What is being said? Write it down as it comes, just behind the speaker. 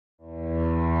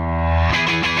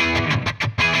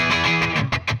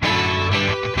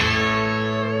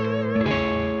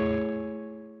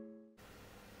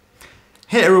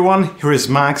Hey everyone, here is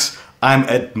Max. I'm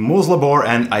at Mo's Labor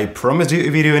and I promised you a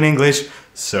video in English,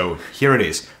 so here it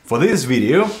is. For this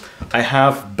video, I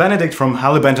have Benedict from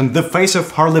Harley Benton, the face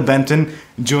of Harley Benton,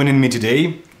 joining me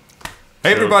today.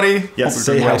 Hey everybody! Yes,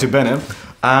 say hi to Bennett.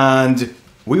 And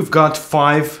we've got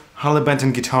 5 Harley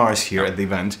Benton guitars here at the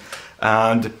event.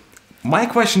 And my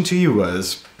question to you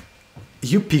was,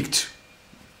 you picked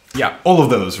all of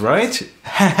those, right?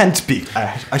 Hand-picked,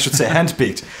 I should say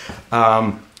hand-picked.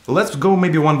 Let's go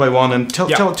maybe one by one and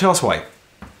tell us why.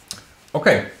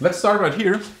 Okay, let's start right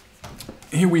here.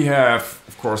 Here we have,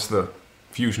 of course, the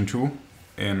Fusion 2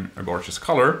 in a gorgeous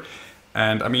color.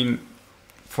 And I mean,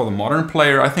 for the modern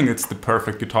player, I think it's the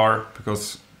perfect guitar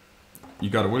because you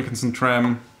got a Wilkinson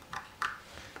trem,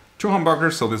 2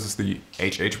 humbuckers, so this is the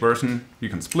HH version. You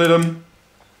can split them.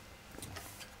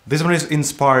 This one is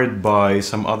inspired by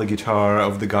some other guitar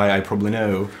of the guy I probably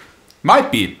know.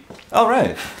 Might be. All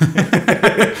right.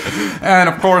 And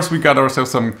of course we got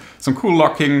ourselves some cool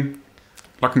locking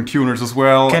tuners as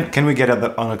well. Can we get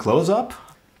it on a close-up?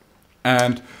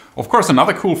 And of course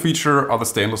another cool feature are the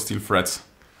stainless steel frets.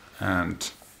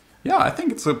 And yeah, I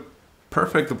think it's a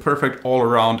perfect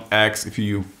all-around axe if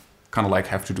you kind of like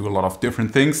have to do a lot of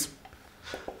different things.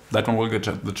 That one will get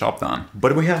the job done.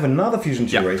 But we have another Fusion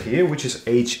 2 right here, which is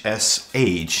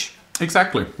HSH.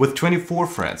 Exactly. With 24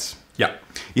 frets. Yeah.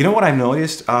 You know what I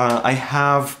noticed? I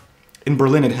have, in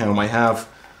Berlin at home, I have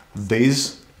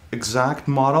this exact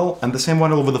model and the same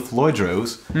one over the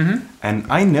Floydrose. And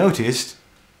I noticed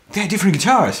they're different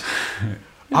guitars.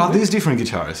 Are these different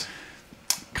guitars?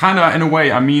 Kinda, in a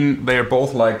way. I mean, they're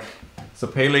both like,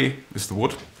 Sapele is the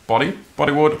wood,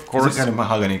 bodywood, of course. It's a kind of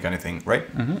mahogany kind of thing, right?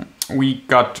 We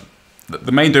got,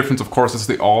 the main difference, of course, is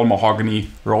the all mahogany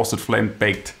roasted flame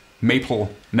baked maple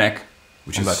neck.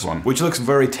 Which looks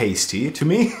very tasty to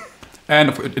me.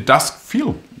 And it does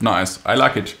feel nice. I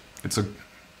like it. It's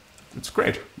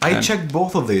great. I checked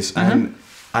both of these and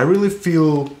I really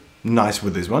feel nice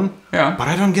with this one. Yeah. But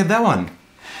I don't get that one.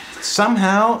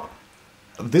 Somehow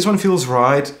this one feels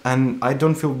right and I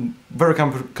don't feel very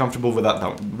comfortable with that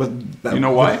one. But you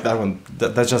know why? That one.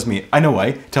 That's just me. I know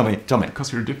why. Tell me.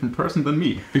 Because you're a different person than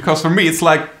me. Because for me it's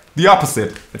like the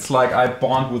opposite. It's like I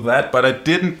bond with that, but I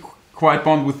didn't quite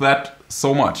bond with that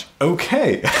so much.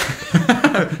 Okay.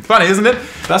 Funny, isn't it?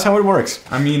 That's how it works.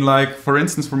 I mean, like, for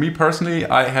instance, for me personally,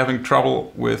 I having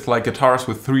trouble with like guitars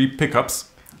with 3 pickups.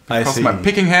 Because my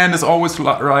picking hand is always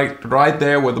right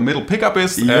there where the middle pickup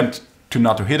is. And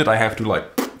not to hit it, I have to like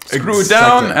screw it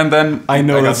down and then I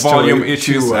know got volume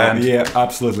issues. And yeah,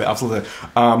 absolutely.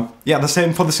 Yeah,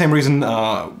 for the same reason,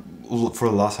 for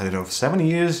the last, I don't know, 7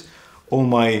 years, all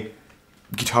my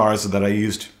guitars that I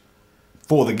used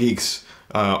for the gigs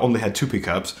only had 2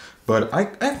 pickups, but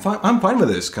I'm fine with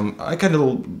this. I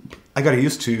got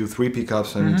used to 3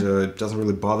 pickups and it doesn't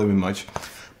really bother me much.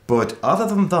 But other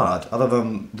than that, other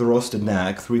than the roasted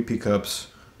neck, 3 pickups,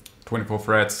 24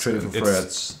 frets,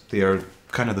 they are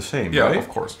kind of the same, yeah, right? of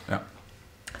course, yeah.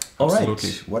 All Absolutely.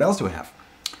 right, what else do we have?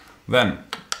 Then,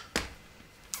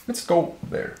 let's go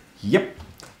there. Yep.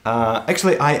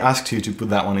 Actually, I asked you to put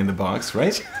that one in the box,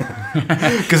 right?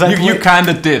 Because you kind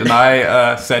of did, and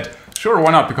I said, sure,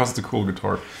 why not? Because it's a cool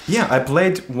guitar. Yeah, I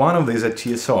played one of these at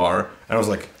TSR, and I was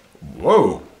like,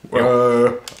 whoa.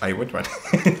 I went right.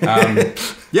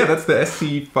 Yeah, that's the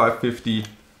SC550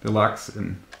 Deluxe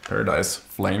in Paradise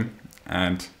Flame,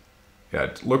 and yeah,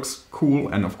 it looks cool,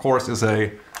 and of course is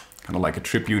a kind of like a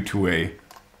tribute to a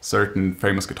certain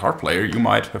famous guitar player you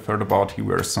might have heard about. He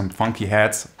wears some funky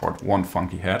hats, or one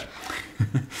funky hat.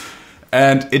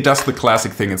 And it does the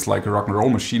classic thing, it's like a rock and roll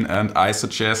machine, and I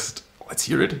suggest, let's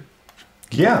hear it.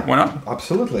 Yeah. Why not?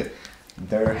 Absolutely.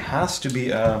 There has to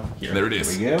be a... Here, there it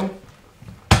is. Here we go.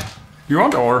 You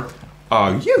want, or?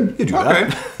 You do okay.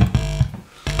 that.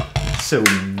 So,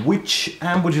 which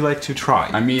amp would you like to try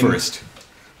first?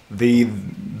 The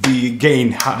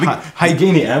gain, high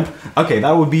gainy amp. Okay,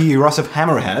 that would be Eurosov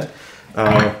Hammerhead,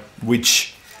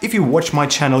 which, if you watch my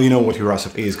channel, you know what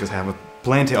Eurosov is, because I have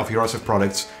plenty of Eurosov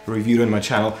products reviewed on my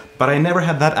channel, but I never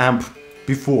had that amp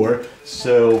before,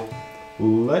 so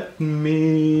let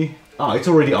me... it's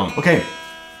already on. Okay,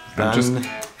 then just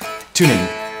tuning.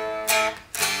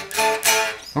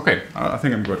 Okay, I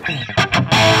think I'm good.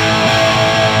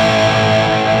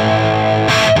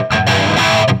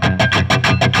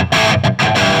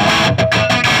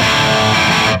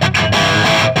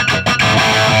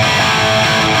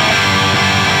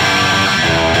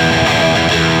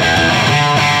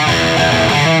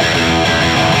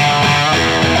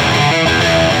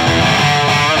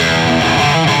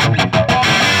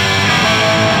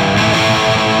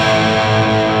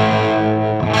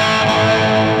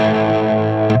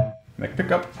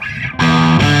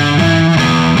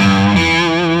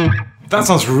 That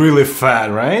sounds really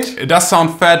fat, right? It does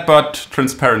sound fat, but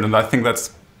transparent, and I think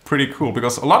that's pretty cool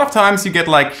because a lot of times you get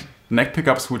like neck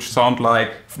pickups which sound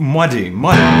like muddy,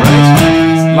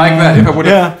 right? Like that. If I would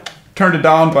have turned it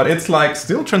down, but it's like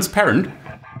still transparent.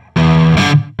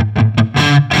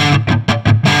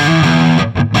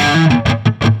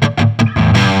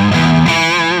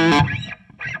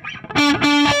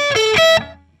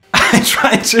 I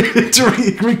tried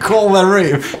to recall that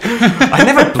riff. I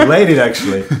never played it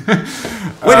actually.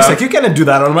 Wait a sec, you cannot do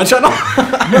that on my channel.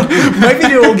 Maybe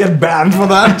you will get banned for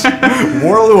that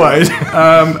worldwide.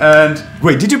 And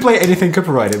wait, did you play anything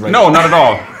copyrighted? Right? No, not at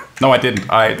all. No, I didn't.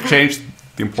 I changed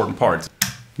the important parts.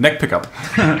 Neck pickup.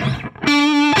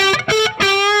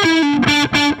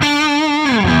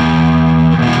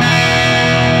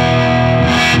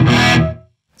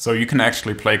 So you can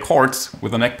actually play chords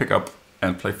with a neck pickup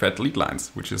and play fat lead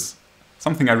lines, which is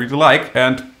something I really like.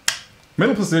 And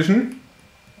middle position,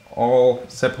 all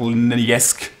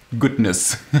Zeppelin-esque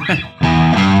goodness.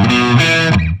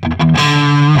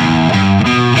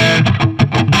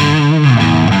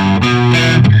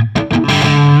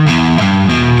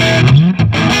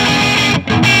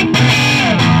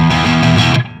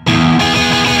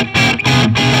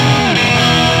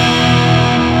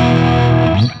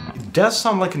 It does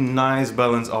sound like a nice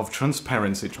balance of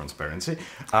transparency,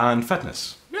 and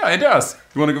fatness. Yeah, it does.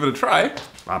 You want to give it a try?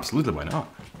 Absolutely, why not?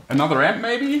 Another amp,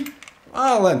 maybe?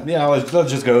 Well, then, yeah, let's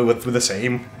just go with the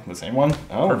same one.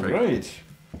 Oh, perfect. Great.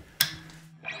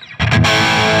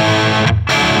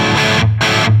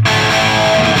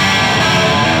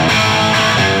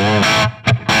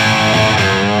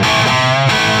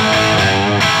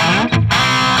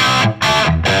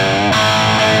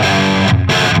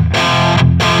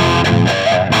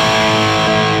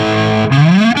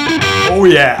 Oh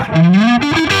yeah!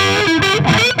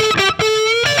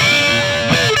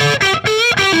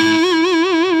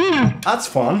 That's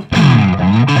fun.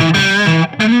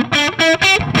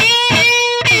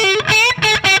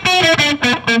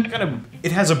 Kind of,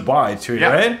 it has a bite to it,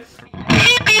 right?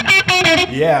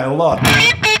 Yeah, a lot.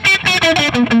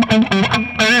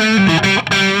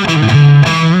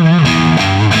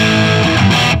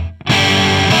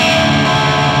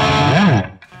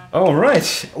 All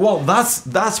right. Well,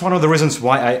 that's one of the reasons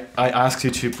why I asked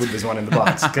you to put this one in the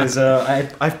box, because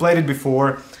I've played it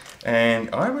before, and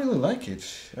I really like it.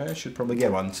 I should probably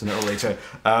get one sooner or later.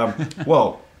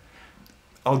 Well,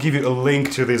 I'll give you a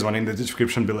link to this one in the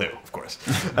description below, of course.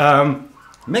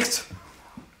 Next.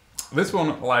 This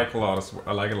one I like a lot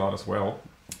as well.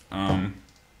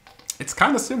 It's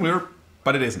kind of similar,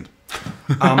 but it isn't.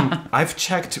 I've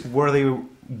checked where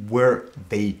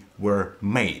they were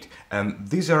made, and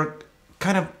these are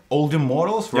kind of older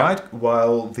models, right?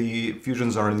 While the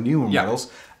Fusions are the newer models,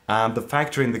 and the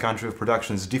factory in the country of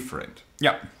production is different.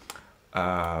 Yeah.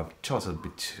 Tell us a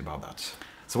bit about that.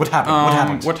 So what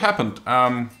happened? What happened?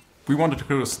 We wanted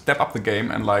to step up the game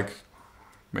and like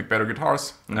make better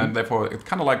guitars, and therefore it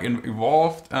kind of like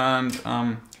evolved. And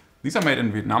these are made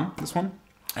in Vietnam. This one,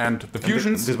 and the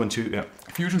Fusions. This one too. Yeah.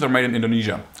 Fusions are made in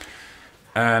Indonesia,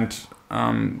 and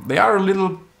they are a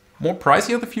little more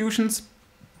pricier, the Fusions,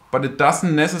 but it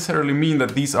doesn't necessarily mean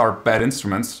that these are bad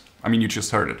instruments. I mean, you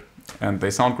just heard it, and they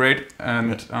sound great.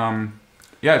 And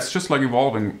yeah, it's just like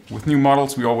evolving with new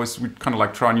models. We kind of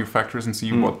like try new factories and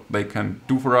see what they can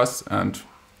do for us, and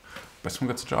best one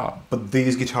gets a job. But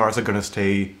these guitars are gonna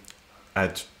stay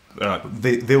at.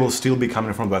 They will still be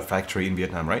coming from that factory in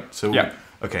Vietnam, right? So yeah.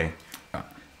 Okay.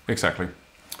 Exactly.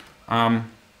 Want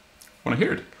to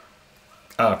hear it?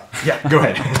 Yeah, go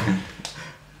ahead.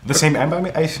 The same amp,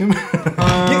 I assume?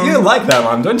 You like that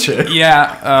one, don't you?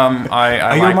 Yeah, I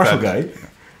Are you a Marshall guy?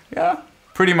 Yeah,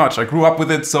 pretty much. I grew up with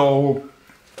it, so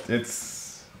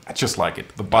I just like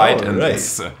it. The bite and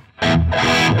it's a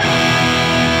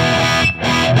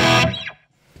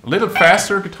little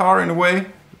faster guitar in a way.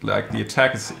 Like the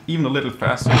attack is even a little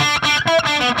faster.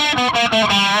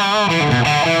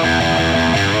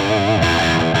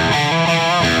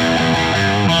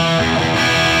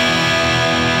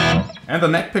 And the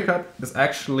neck pickup is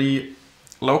actually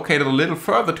located a little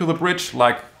further to the bridge,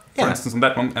 like for instance in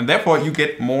that one, and therefore you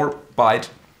get more bite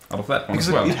out of that one as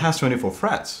well. It has 24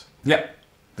 frets. Yeah.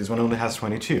 This one only has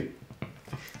 22.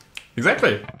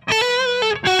 Exactly.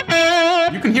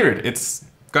 You can hear it. It's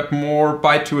got more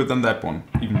bite to it than that one.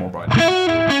 Even more bite.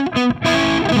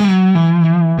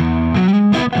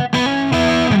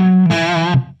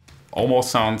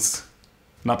 Almost sounds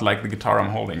not like the guitar I'm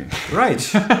holding.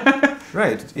 Right.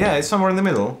 Right. Yeah, it's somewhere in the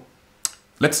middle.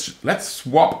 Let's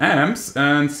swap amps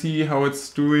and see how it's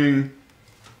doing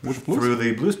with blues. Through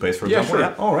the blue space, for example. Sure.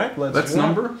 Yeah. All right. That's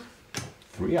number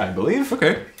 3, I believe.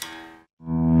 Okay.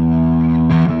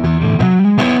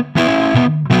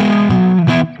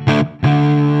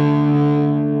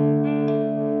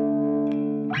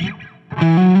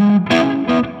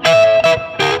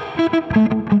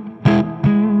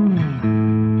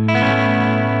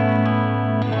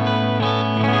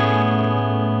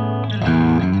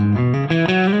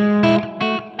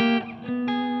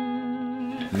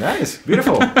 Nice,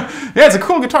 beautiful. Yeah, it's a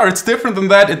cool guitar. It's different than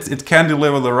that. It can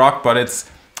deliver the rock, but it's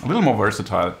a little more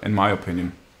versatile, in my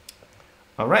opinion.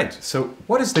 All right, so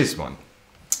what is this one?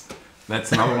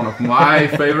 That's another one of my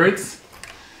favorites.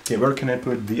 Okay, where can I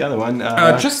put the other one?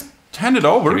 Just hand it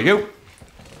over. Here we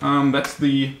go. That's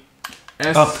the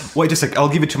S. Oh, wait a sec. I'll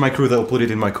give it to my crew. They'll put it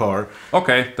in my car.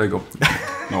 Okay, there you go.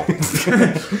 No.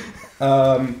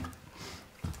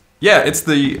 Yeah, it's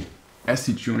the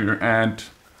SC Junior, and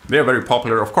they're very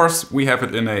popular. Of course, we have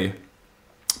it in a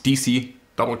DC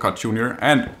double cut Junior,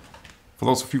 and for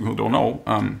those of you who don't know,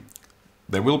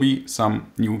 there will be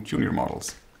some new Junior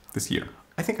models this year.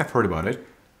 I think I've heard about it.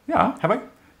 Yeah, Have I?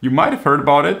 you might have heard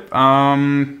about it,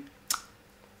 and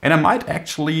I might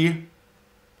actually.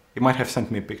 You might have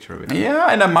sent me a picture of it. Yeah,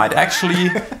 and I might actually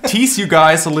tease you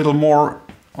guys a little more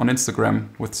on Instagram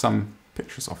with some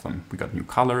pictures of them. We got new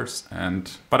colors,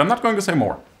 but I'm not going to say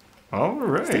more. All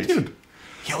right. Stay tuned.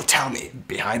 He'll tell me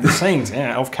behind the scenes,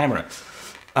 yeah, off camera.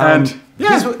 And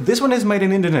this one is made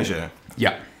in Indonesia.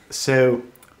 Yeah. So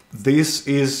this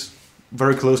is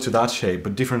very close to that shape,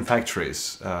 but different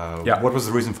factories. Yeah. What was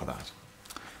the reason for that?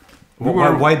 We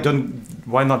were-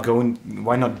 Why not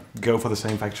go for the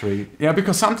same factory? Yeah,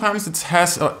 because sometimes it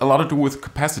has a lot to do with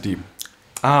capacity.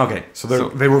 Ah, okay. So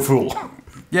they were full.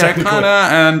 Yeah, Technically. kinda,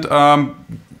 and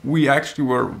we actually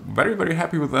were very, very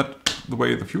happy with that, the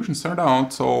way the Fusions turned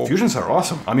out. So Fusions are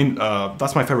awesome. I mean,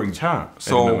 that's my favorite guitar at the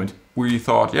so moment. we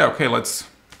thought, yeah, okay, let's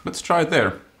try it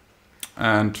there,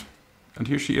 and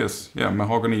here she is. Yeah,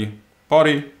 mahogany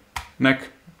body, neck,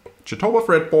 Chatoba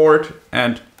fretboard,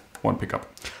 and one pickup.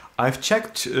 I've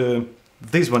checked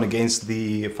this one against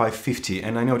the 550,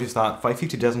 and I noticed that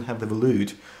 550 doesn't have the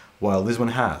volute, while this one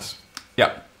has.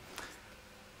 Yeah.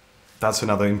 That's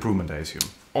another improvement, I assume.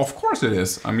 Of course it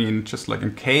is. I mean, just like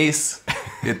in case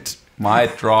it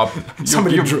might drop.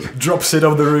 Somebody drops it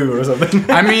off the roof or something.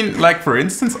 I mean, like for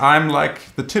instance, I'm like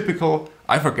the typical,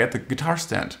 I forget the guitar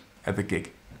stand at the gig.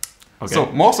 Okay. So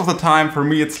most of the time for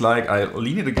me, it's like I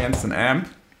lean it against an amp.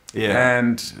 Yeah.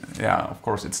 And yeah, of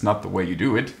course, it's not the way you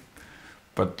do it.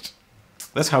 But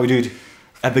That's how we do it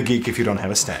at the gig if you don't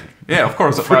have a stand. yeah, of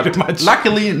course. Pretty but much.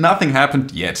 luckily, nothing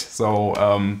happened yet. So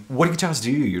What guitars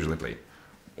do you usually play?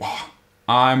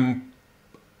 I'm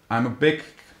a big,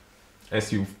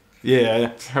 as you've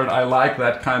Yeah. heard, I like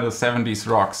that kind of 70s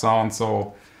rock sound.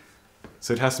 So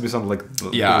So it has to be something like...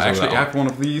 yeah, this or actually, I that. have one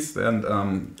of these, and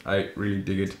I really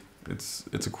dig it.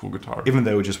 It's a cool guitar. Even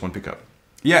though just one pickup.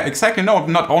 Yeah, exactly. No,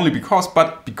 not only because,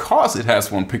 but because it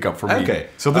has one pickup for me. Okay,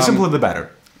 so the simpler the better.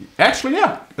 Actually,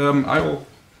 yeah. I will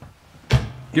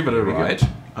give it a ride.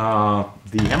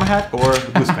 The Hammerhead or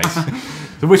the Blue Space?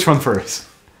 So which one first?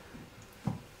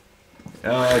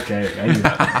 Okay, I knew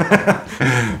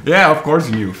that. Yeah, of course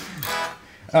you knew.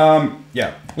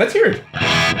 Yeah, let's hear it.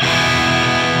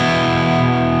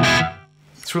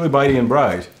 It's really bitey and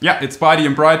bright. Yeah, it's Bitey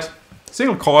and Bright.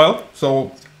 Single coil,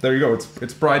 so there you go.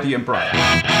 It's Brighty and Bright.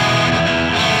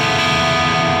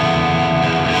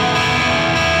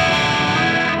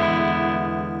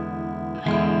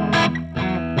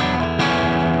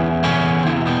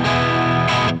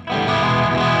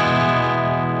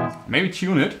 Maybe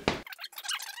tune it.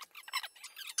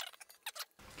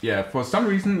 Yeah, for some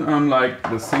reason, like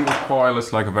the single coil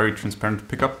is like a very transparent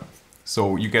pickup,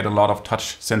 so you get a lot of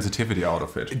touch sensitivity out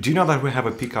of it. Do you know that we have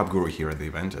a pickup guru here at the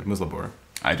event at Muslabor?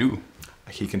 I do.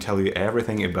 He can tell you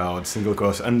everything about single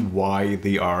coils and why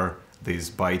they are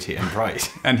this bitey and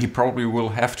bright. And he probably will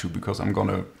have to, because I'm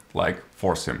gonna like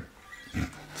force him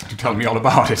to tell me all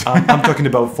about it. I'm talking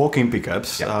about 4-kin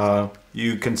pickups. Yeah.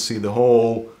 You can see the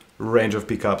whole range of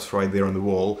pickups right there on the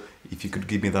wall. If you could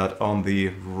give me that on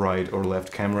the right or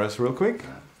left cameras real quick.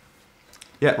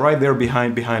 Yeah, right there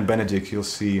behind Benedict, you'll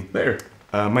see There.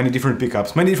 many different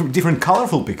pickups, many different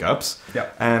colorful pickups. Yeah.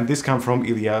 And this come from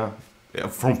Ilya,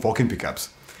 from 4-kin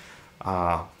pickups.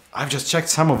 I've just checked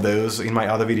some of those in my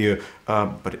other video,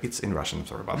 but it's in Russian,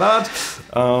 sorry about that.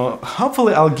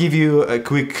 Hopefully I'll give you a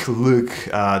quick look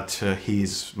at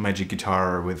his magic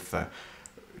guitar with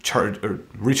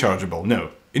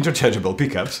interchangeable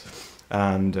pickups,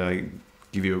 and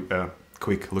give you a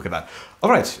quick look at that.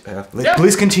 All right,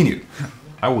 please continue.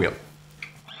 I will.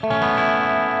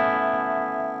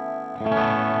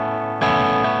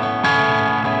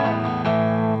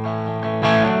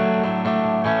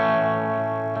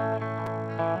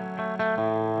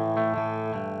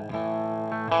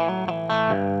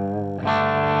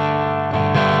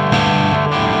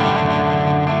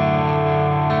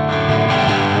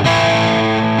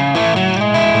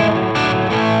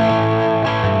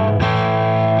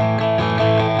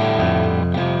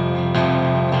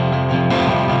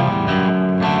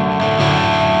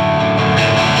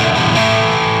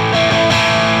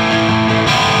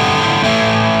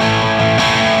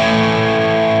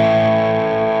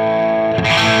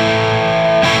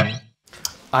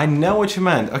 I know what you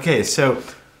meant. Okay, so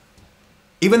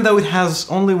even though it has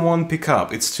only one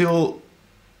pickup, it still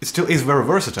is very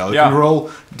versatile. You can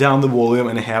roll down the volume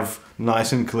and have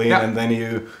nice and clean, and then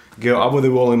you go up with the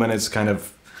volume and it's kind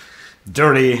of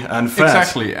dirty and fast.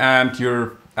 Exactly, and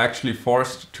you're actually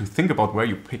forced to think about where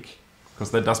you pick,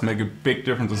 because that does make a big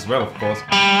difference as well, of course.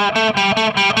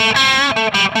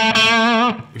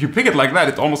 If you pick it like that,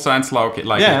 it almost sounds like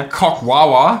a cock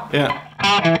wah-wah. Yeah.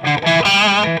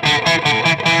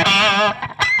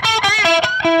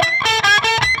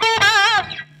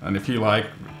 And if you like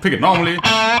pick it normally,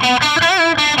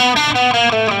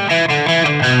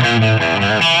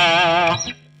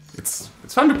 it's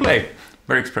fun to play.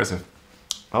 Very expressive.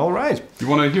 All right. You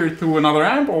want to hear it through another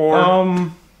amp,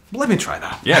 or? Let me try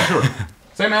that. Yeah, sure.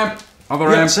 Same amp, other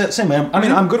amp. Same amp. I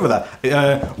mean, I'm good with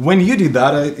that. When you did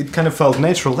that, it kind of felt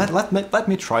natural. Let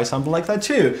me try something like that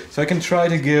too. So I can try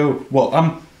to go. Well,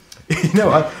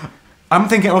 I'm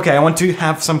thinking, okay, I want to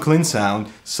have some clean sound.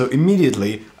 So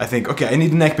immediately I think, okay, I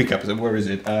need neck pickup. So where is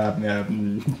it?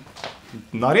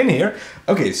 Not in here.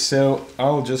 Okay, so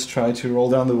I'll just try to roll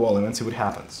down the volume and see what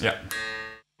happens. Yeah.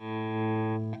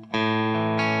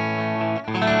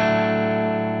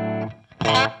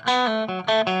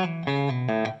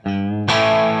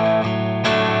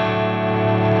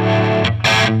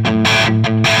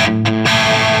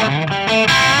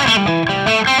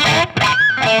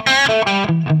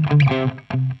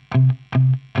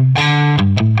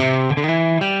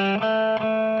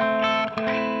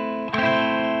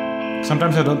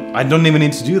 Sometimes I don't even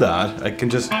need to do that. I can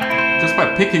just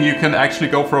by picking, you can actually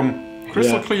go from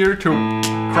crystal clear to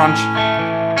crunch.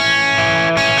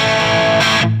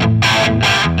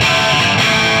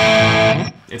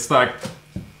 It's like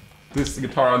this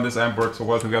guitar and this amp work so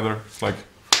well together.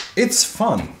 It's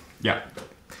fun. Yeah.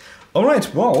 All right.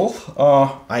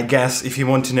 Well, I guess if you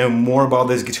want to know more about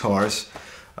these guitars,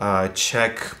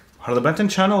 check Harley Benton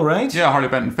channel, right? Yeah, Harley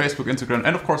Benton, Facebook, Instagram,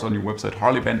 and of course on your website,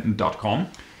 harleybenton.com.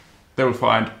 They will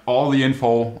find all the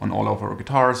info on all of our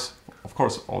guitars, of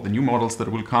course all the new models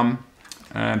that will come.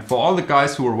 And for all the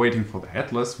guys who are waiting for the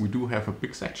headless, we do have a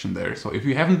big section there. So if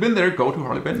you haven't been there, go to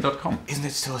harleybenton.com. Isn't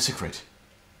it still a secret?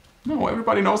 No,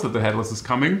 everybody knows that the headless is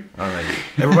coming. All right.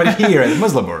 Everybody here at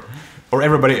Muslimburg. Or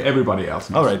everybody else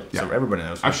knows. All right, yeah. So everybody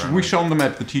knows. We've shown them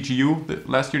at the TGU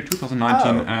last year,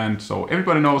 2019, and so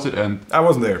everybody knows it. And I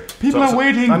wasn't there. People are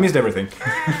waiting. I missed everything.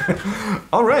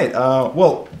 All right.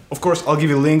 Well, of course, I'll give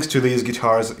you links to these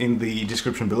guitars in the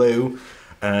description below.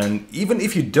 And even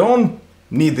if you don't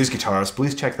need these guitars,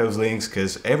 please check those links,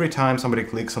 because every time somebody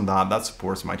clicks on that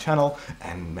supports my channel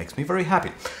and makes me very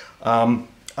happy.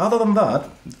 Other than that,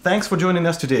 thanks for joining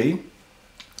us today.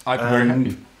 I'm very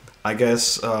happy. I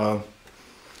guess...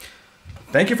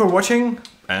 thank you for watching,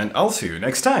 and I'll see you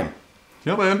next time.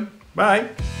 Till then. Bye.